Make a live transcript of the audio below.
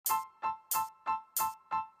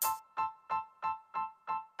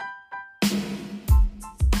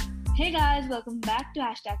Hey guys, welcome back to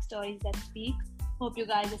Hashtag Stories That Speak. Hope you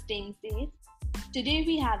guys are staying safe. Today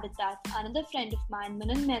we have with us another friend of mine,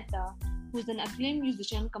 Manan Mehta, who's an acclaimed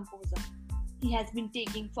musician and composer. He has been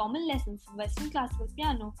taking formal lessons in Western classical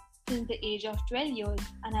piano since the age of 12 years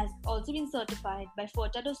and has also been certified by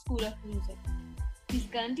Furtado School of Music. He's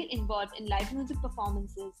currently involved in live music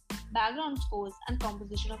performances, background scores, and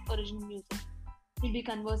composition of original music. We'll be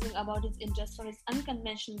conversing about his interest for his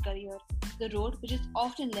unconventional career, the road which is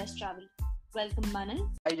often less traveled. Welcome, Manan.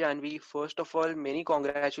 Hi Janvi, first of all, many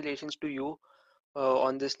congratulations to you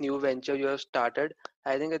on this new venture you have started.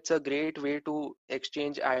 I think it's a great way to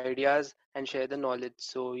exchange ideas and share the knowledge.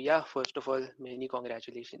 So, yeah, first of all, many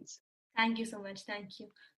congratulations. Thank you so much. Thank you.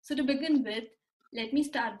 So, to begin with, let me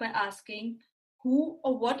start by asking who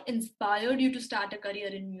or what inspired you to start a career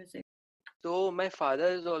in music? So, my father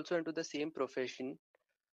is also into the same profession,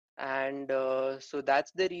 and so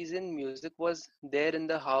that's the reason music was there in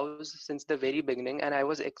the house since the very beginning, and I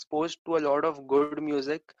was exposed to a lot of good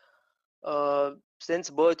music since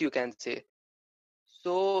birth, you can say.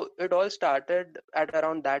 So it all started at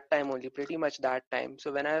around that time only, pretty much that time.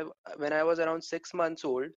 So when I was around 6 months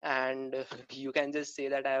old, and you can just say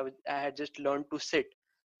that I had just learned to sit.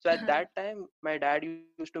 So at that time, my dad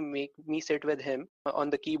used to make me sit with him on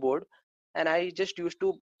the keyboard, and I just used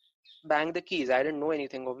to bang the keys. I didn't know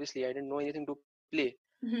anything. Obviously, I didn't know anything to play,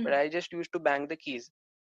 but I just used to bang the keys.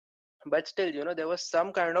 But still, there was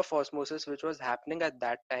some kind of osmosis which was happening at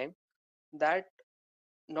that time, that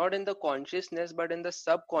not in the consciousness but in the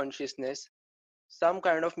subconsciousness some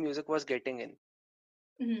kind of music was getting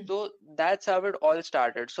in. So that's how it all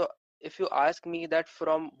started. So if you ask me that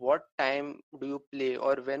from what time do you play,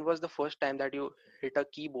 or when was the first time that you hit a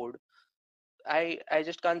keyboard, I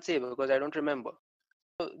just can't say because I don't remember.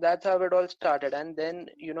 So that's how it all started. And then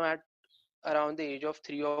at around the age of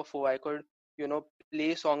 3 or 4, I could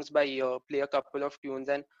play songs by ear, play a couple of tunes,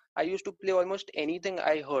 and I used to play almost anything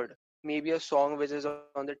I heard. Maybe a song which is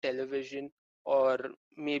on the television, or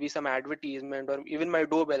maybe some advertisement, or even my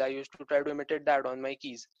doorbell. I used to try to imitate that on my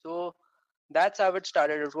keys. So that's how it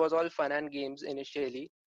started. It was all fun and games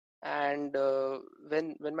initially. And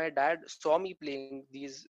when my dad saw me playing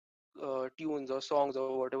these tunes or songs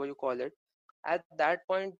or whatever you call it, at that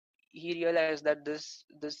point he realized that this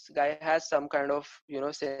guy has some kind of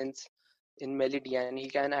sense in melody, and he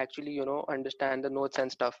can actually understand the notes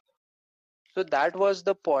and stuff. So that was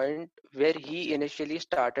the point where he initially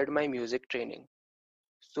started my music training.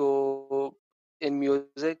 So in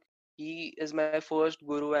music, he is my first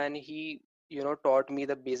guru, and he taught me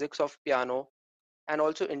the basics of piano, and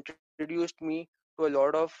also introduced me to a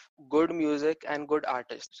lot of good music and good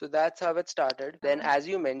artists. So that's how it started. Then, as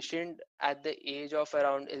you mentioned, at the age of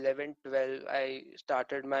around 11, 12, I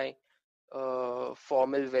started my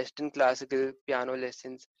formal Western classical piano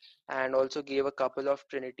lessons, and also gave a couple of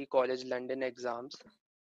Trinity College London exams.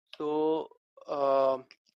 So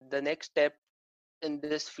the next step in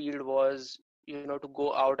this field was to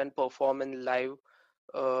go out and perform in live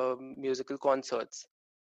musical concerts.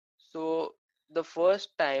 So the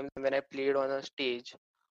first time when I played on a stage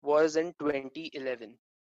was in 2011,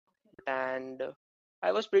 and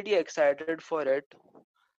I was pretty excited for it.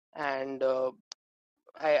 And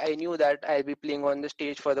I knew that I'll be playing on the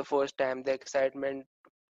stage for the first time. The excitement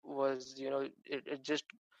was, it just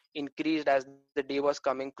increased as the day was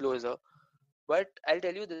coming closer. But I'll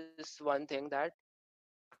tell you this one thing, that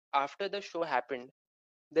after the show happened,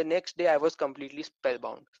 the next day I was completely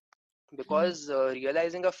spellbound, because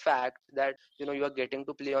realizing a fact that you are getting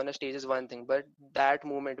to play on a stage is one thing, but that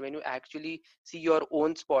moment when you actually see your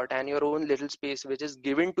own spot and your own little space which is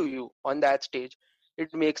given to you on that stage,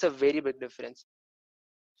 it makes a very big difference.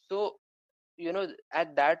 So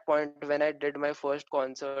at that point when I did my first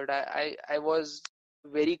concert, I was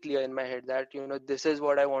very clear in my head that this is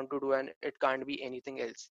what I want to do, and it can't be anything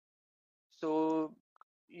else. So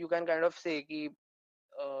you can kind of say ki,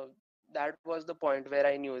 uh, that was the point where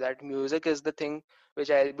I knew that music is the thing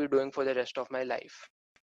which I'll be doing for the rest of my life.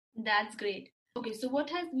 That's great. Okay, so what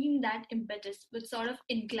has been that impetus which sort of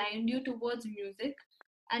inclined you towards music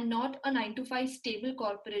and not a 9 to 5 stable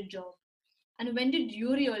corporate job? And when did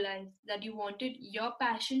you realize that you wanted your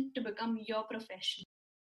passion to become your profession?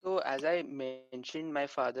 So as I mentioned, my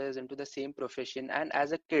father is into the same profession, and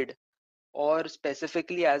as a kid, or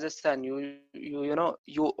specifically as a son,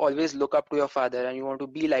 you always look up to your father and you want to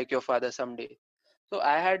be like your father someday. So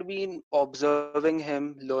I had been observing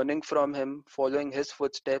him, learning from him, following his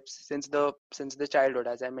footsteps since the childhood,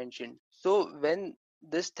 as I mentioned. So when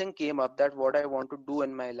this thing came up, that what I want to do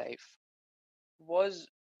in my life was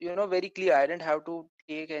very clear. I didn't have to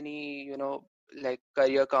take any like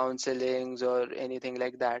career counselings or anything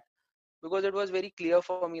like that. because it was very clear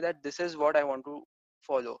for me that this is what I want to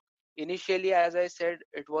follow. Initially, as I said,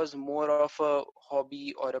 it was more of a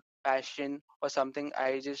hobby or a passion or something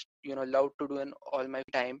I just, love to do in all my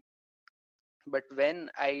time. But when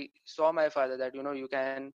I saw my father that, you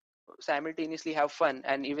can simultaneously have fun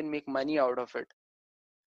and even make money out of it,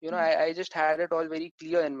 I just had it all very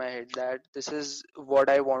clear in my head that this is what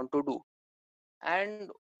I want to do. And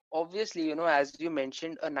obviously, as you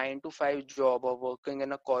mentioned, a 9 to 5 job or working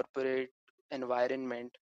in a corporate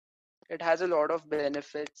environment, it has a lot of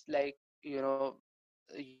benefits, like, you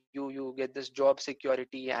get this job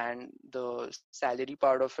security, and the salary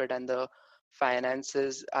part of it and the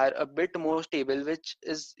finances are a bit more stable, which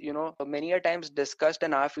is, many a times discussed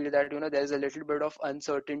in our field, that there's a little bit of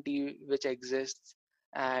uncertainty which exists,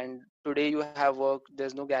 and today you have work,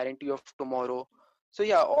 there's no guarantee of tomorrow. So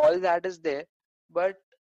yeah, all that is there. But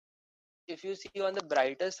if you see on the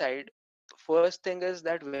brighter side, first thing is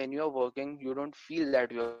that when you're working, you don't feel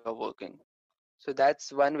that you're working. So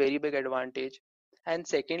that's one very big advantage. And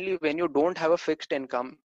secondly, when you don't have a fixed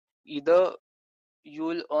income, either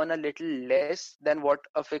you'll earn a little less than what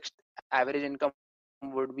a fixed average income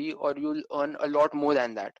would be, or you'll earn a lot more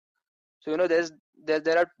than that. So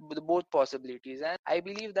there are both possibilities. And I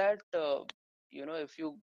believe that if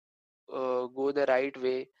you go the right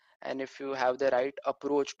way, and if you have the right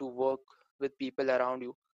approach to work with people around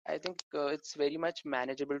you, I think it's very much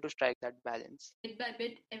manageable to strike that balance. Bit by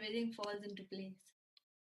bit, everything falls into place.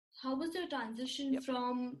 How was your transition Yep.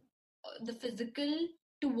 from the physical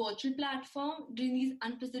to virtual platform during these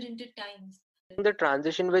unprecedented times? I think the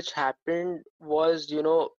transition which happened was,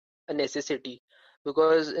 a necessity,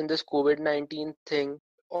 because in this COVID-19 thing,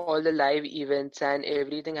 all the live events and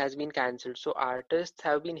everything has been cancelled. So artists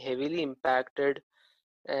have been heavily impacted,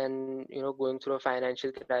 and going through a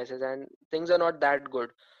financial crisis, and things are not that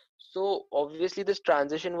good. So obviously this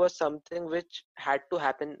transition was something which had to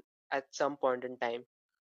happen at some point in time.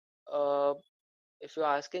 uh, if you're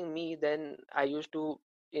asking me, then I used to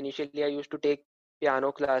take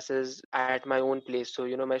piano classes at my own place. So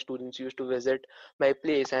my students used to visit my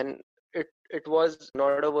place, and it was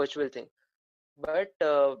not a virtual thing. But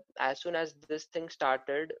as soon as this thing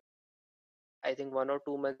started, I think 1 or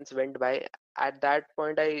 2 months went by. At that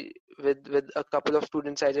point, with a couple of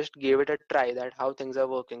students, I just gave it a try, that how things are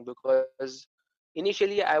working, because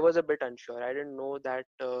initially I was a bit unsure. I didn't know that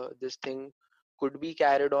this thing could be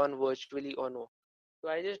carried on virtually or no. So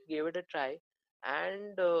I just gave it a try,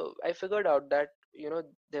 and I figured out that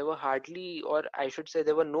there were hardly, or I should say,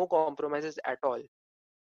 there were no compromises at all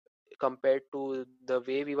compared to the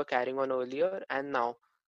way we were carrying on earlier and now.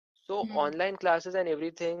 So online classes and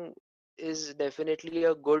everything is definitely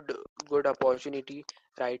a good opportunity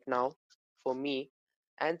right now for me.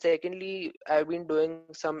 And secondly, I've been doing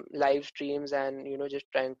some live streams, and just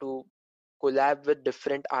trying to collab with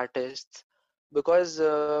different artists, because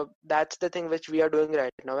that's the thing which we are doing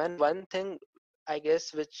right now. And one thing, I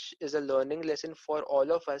guess, which is a learning lesson for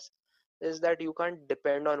all of us, is that you can't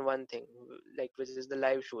depend on one thing, like, which is the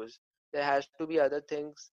live shows. There has to be other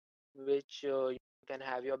things which can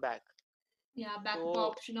have your back. Yeah, backup So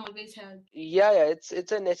option always helps. yeah,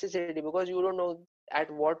 it's a necessity, because you don't know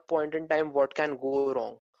at what point in time what can go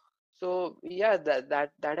wrong. So yeah,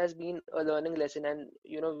 that has been a learning lesson. And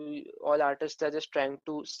we all artists are just trying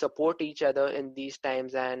to support each other in these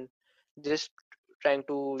times, and just trying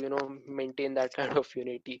to maintain that kind of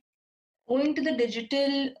unity. Owing to the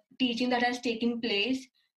digital teaching that has taken place,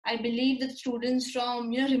 I believe that students from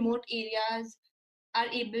remote areas are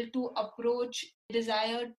able to approach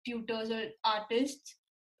desired tutors or artists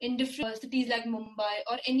in different cities like Mumbai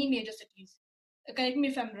or any major cities. Correct me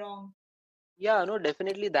if I'm wrong. Yeah, no,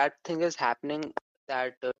 definitely that thing is happening,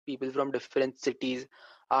 that people from different cities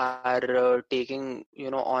are taking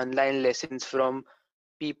online lessons from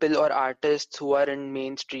people or artists who are in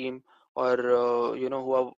mainstream, or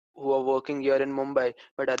who are working here in Mumbai,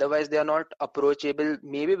 but otherwise they are not approachable,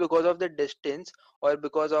 maybe because of the distance or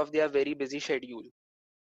because of their very busy schedule.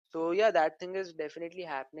 So yeah, that thing is definitely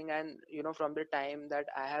happening. And from the time that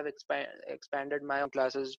I have expanded my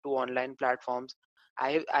classes to online platforms,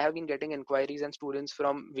 I have been getting inquiries and students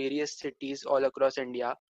from various cities all across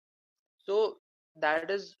India. So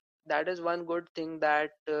that is that is one good thing,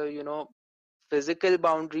 that physical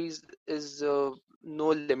boundaries is no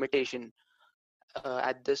limitation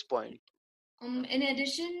at this point. In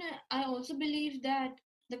addition, I also believe that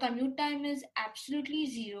the commute time is absolutely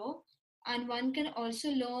zero, and one can also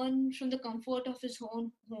learn from the comfort of his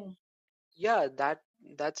own home. Yeah,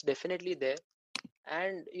 that's definitely there.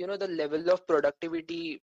 And the level of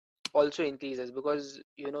productivity also increases, because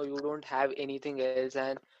you don't have anything else,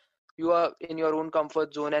 and you are in your own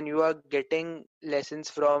comfort zone and you are getting lessons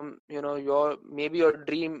from, your maybe your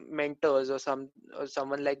dream mentors or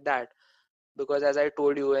someone like that. Because as I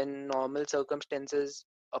told you, in normal circumstances,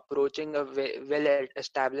 approaching a well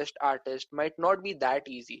established artist might not be that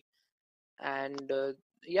easy. And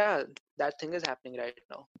yeah, that thing is happening right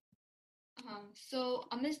now. So,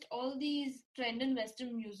 amidst all these trend in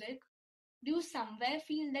Western music, do you somewhere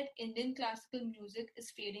feel that Indian classical music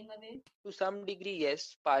is fading away? To some degree,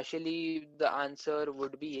 yes. Partially, the answer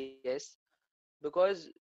would be yes, because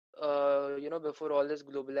before all this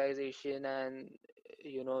globalization and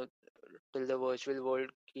you know till the virtual world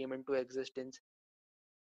came into existence,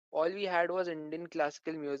 all we had was Indian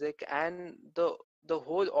classical music, and the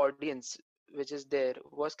whole audience which is there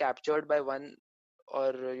was captured by one,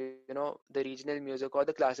 or the regional music or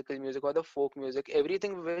the classical music or the folk music,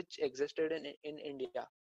 everything which existed in India.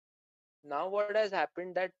 Now what has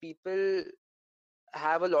happened that people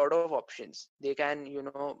have a lot of options. They can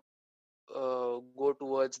go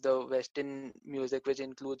towards the Western music, which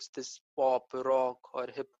includes this pop, rock, or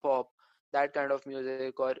hip hop, that kind of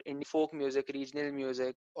music, or indie folk music, regional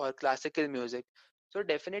music, or classical music. So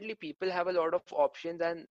definitely, people have a lot of options,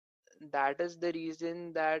 and that is the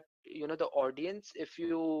reason that the audience, if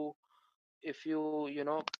you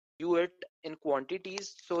view it in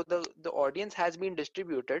quantities, so the audience has been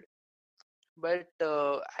distributed. But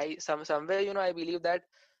I somewhere I believe that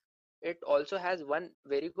it also has one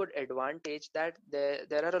very good advantage, that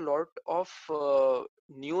there are a lot of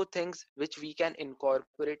new things which we can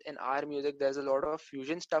incorporate in our music. There's a lot of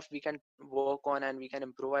fusion stuff we can work on and we can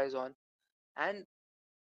improvise on. And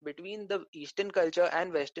between the Eastern culture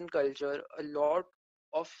and Western culture, a lot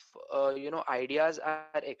of ideas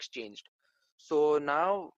are exchanged. So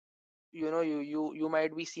now you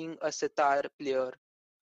might be seeing a sitar player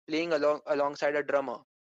playing alongside a drummer.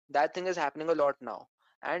 That thing is happening a lot now.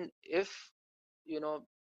 And you know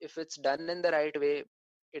if it's done in the right way,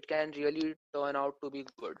 it can really turn out to be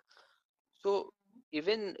good. So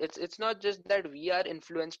even it's not just that we are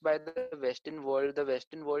influenced by the Western world. The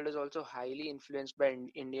Western world is also highly influenced by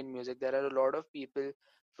Indian music. There are a lot of people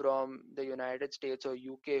from the United States or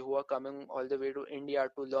UK who are coming all the way to India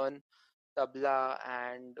to learn tabla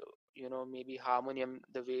and maybe harmonium,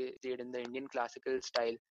 the way played in the Indian classical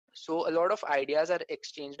style. So a lot of ideas are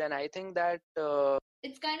exchanged, and I think that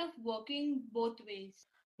It's kind of working both ways.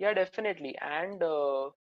 yeah, definitely. And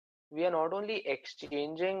we are not only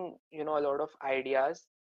exchanging a lot of ideas,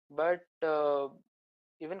 but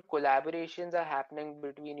even collaborations are happening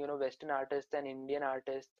between Western artists and Indian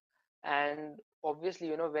artists. And obviously,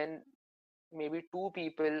 when maybe two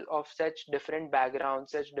people of such different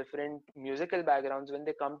backgrounds, such different musical backgrounds, when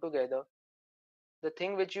they come together, the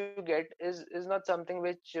thing which you get is not something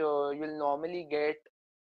which you'll normally get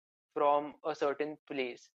from a certain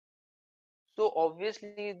place. So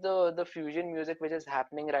obviously the fusion music which is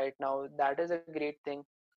happening right now, that is a great thing.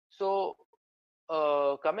 So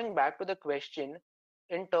coming back to the question,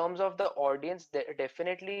 in terms of the audience,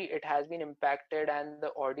 definitely it has been impacted and the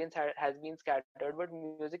audience has been scattered. But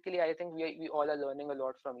musically, I think we all are learning a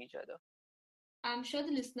lot from each other. I'm sure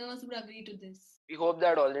the listeners would agree to this. We hope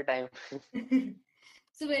that all the time.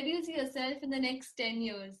 So, where do you see yourself in the next 10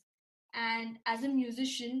 years? And as a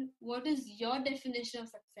musician, what is your definition of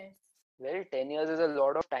success? Well, 10 years is a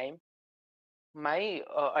lot of time. My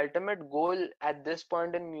ultimate goal at this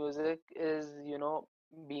point in music is,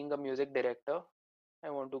 being a music director. I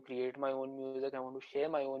want to create my own music. I want to share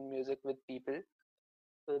my own music with people.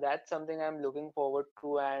 So that's something I'm looking forward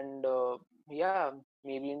to. And yeah,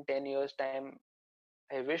 maybe in 10 years' time,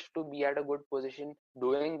 I wish to be at a good position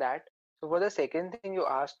doing that. So for the second thing you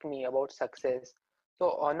asked me about success.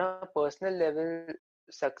 So on a personal level,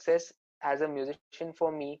 success as a musician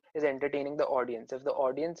for me is entertaining the audience. If the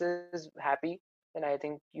audience is happy, then I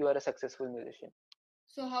think you are a successful musician.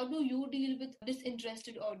 So, how do you deal with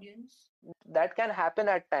disinterested audience? That can happen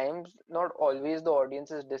at times. Not always the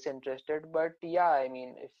audience is disinterested, but yeah, I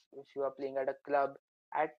mean, if you are playing at a club,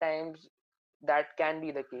 at times that can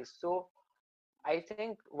be the case. So I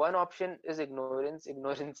think one option is ignorance.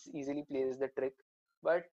 Ignorance easily plays the trick.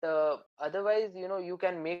 But otherwise, you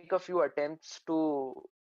can make a few attempts to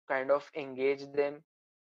kind of engage them,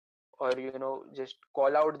 or just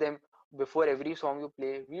call out them before every song you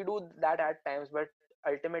play. We do that at times, but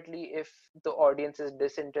ultimately, if the audience is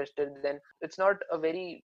disinterested, then it's not a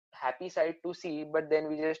very happy sight to see. But then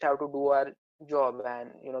we just have to do our job and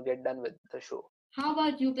get done with the show. How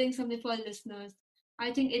about you playing something for our listeners?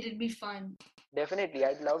 I think it'd be fun. Definitely,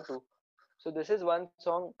 I'd love to. So this is one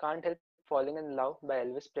song, Can't Help Falling in Love by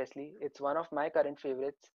Elvis Presley. It's one of my current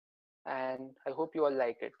favorites, and I hope you all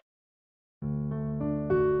like it.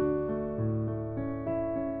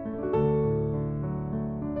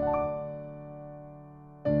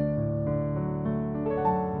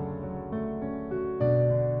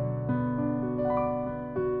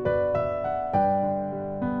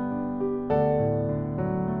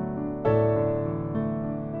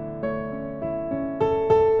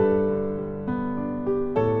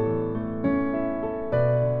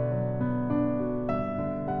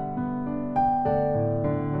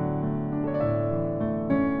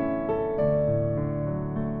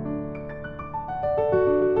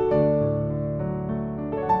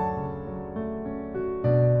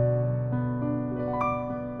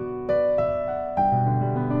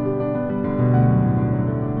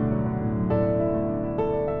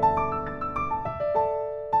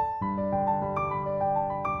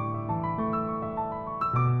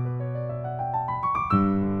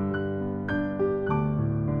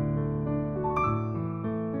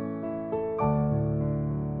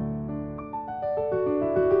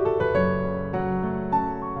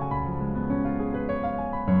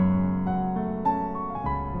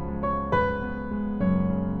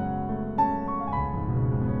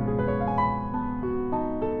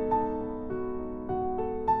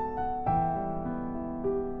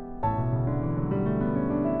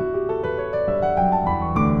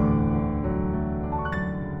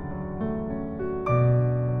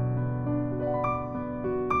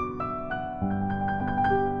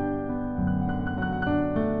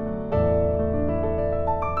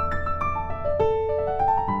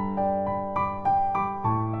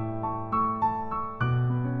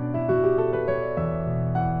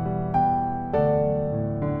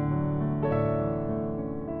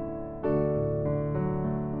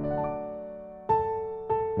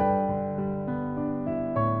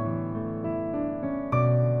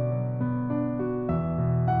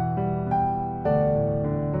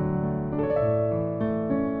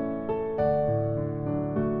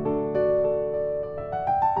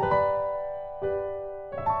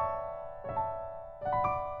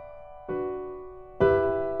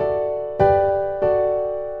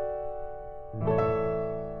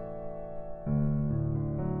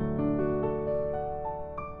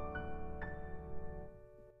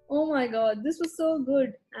 This was so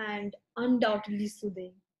good and undoubtedly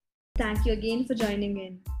soothing. Thank you again for joining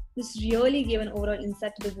in. This really gave an overall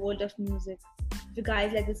insight to the world of music. If you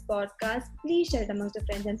guys like this podcast, please share it amongst your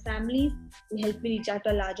friends and families to help me reach out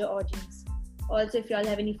to a larger audience. Also, if you all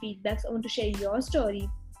have any feedbacks or want to share your story,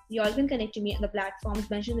 you all can connect to me on the platforms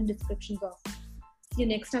mentioned in the description box. See you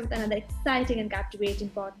next time with another exciting and captivating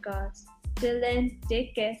podcast. Till then,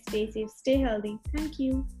 take care, stay safe, stay healthy. Thank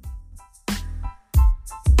you.